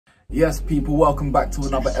Yes, people, welcome back to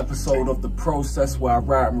another episode of The Process, where I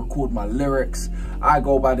write and record my lyrics. I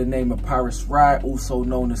go by the name of Parris Wright, also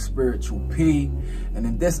known as Spiritual P. And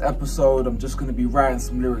in this episode, I'm just going to be writing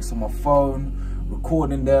some lyrics on my phone,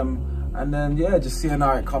 recording them, and then, yeah, just seeing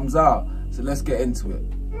how it comes out. So let's get into it.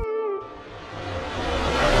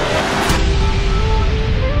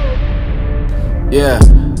 Yeah,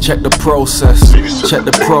 check the process, check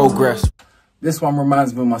the progress. This one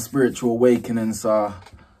reminds me of my spiritual awakening, so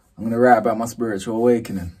I'm going to write about my spiritual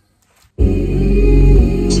awakening. My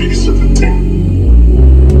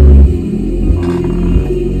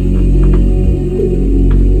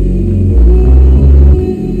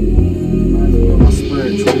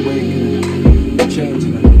spiritual awakening,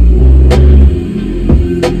 changing it.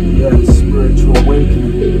 Yeah, spiritual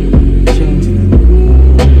awakening, changing it.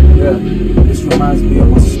 Yeah, this reminds me of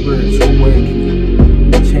my spiritual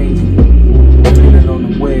awakening, changing it. Feeling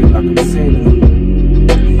on the wave like I'm sailing.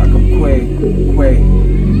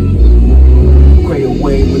 Quay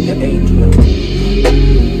away with the angel.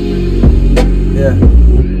 Yeah,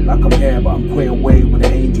 like I'm here, but I'm quay away with the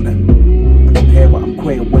angel. Like I'm here, but I'm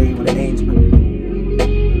quay away with the angel.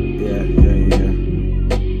 Yeah.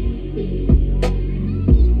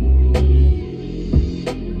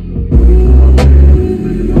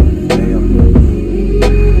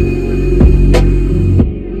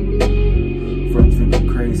 Friends think I'm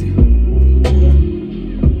crazy.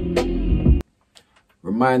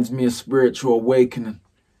 Reminds me of spiritual awakening,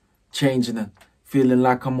 changing it, feeling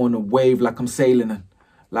like I'm on a wave, like I'm sailing it,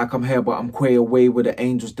 like I'm here but I'm quay away with the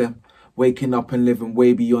angels them, waking up and living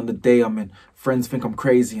way beyond the day I'm in. Friends think I'm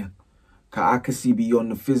crazy, cause I can see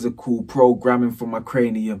beyond the physical programming from my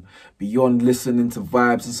cranium, beyond listening to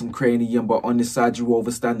vibes and some cranium, but on this side you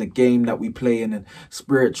overstand the game that we playing, and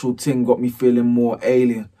spiritual ting got me feeling more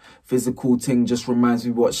alien. Physical ting just reminds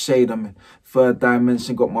me what shade I'm in. Third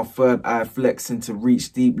dimension got my third eye flexing. To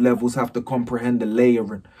reach deep levels have to comprehend the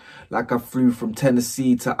layering. Like I flew from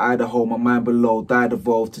Tennessee to Idaho, my mind below died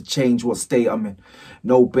evolved to change what state I'm in.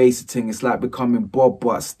 No basic ting, it's like becoming Bob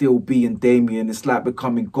but still being Damien. It's like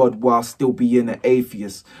becoming God while still being an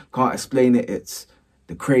atheist. Can't explain it, it's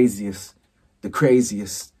the craziest,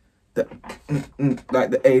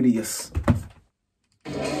 like the alias.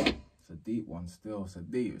 It's a deep one still, it's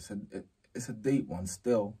a deep one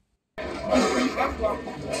still.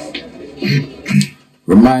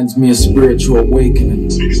 Reminds me of spiritual awakening,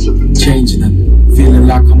 changing it, feeling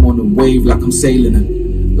like I'm on a wave, like I'm sailing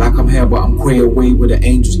it, like I'm here but I'm quay away with the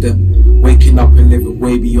angels them, waking up and living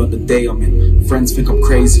way beyond the day I'm in. Friends think I'm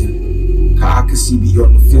crazy, cause I can see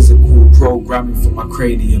beyond the physical programming from my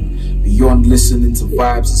cranium, beyond listening to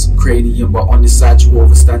vibes and some cranium, but on this side you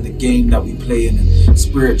overstand the game that we playing, and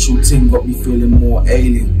spiritual ting got me feeling more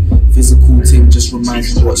alien. Physical ting just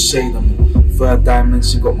reminds me what shade I'm in. Third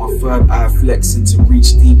dimension got my third eye flexing. To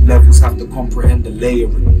reach deep levels have to comprehend the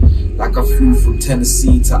layering. Like I flew from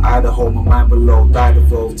Tennessee to Idaho, my mind below died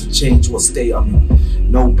evolved to change what state I'm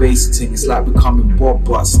in. No basic ting, it's like becoming Bob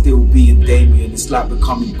but still being Damien. It's like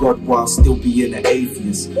becoming God while still being an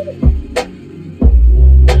atheist. It's a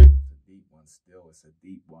deep one still, it's a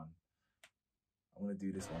deep one. I want to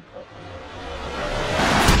do this one properly.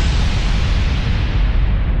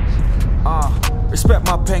 Respect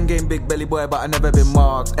my pen game, big belly boy, but I never been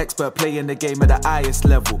marked. Expert playing the game at the highest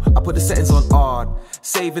level. I put the settings on hard.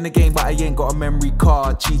 Saving the game, but I ain't got a memory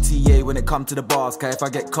card. GTA when it come to the bars, cause if I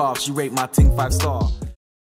get carved, she rate my ting 5 star.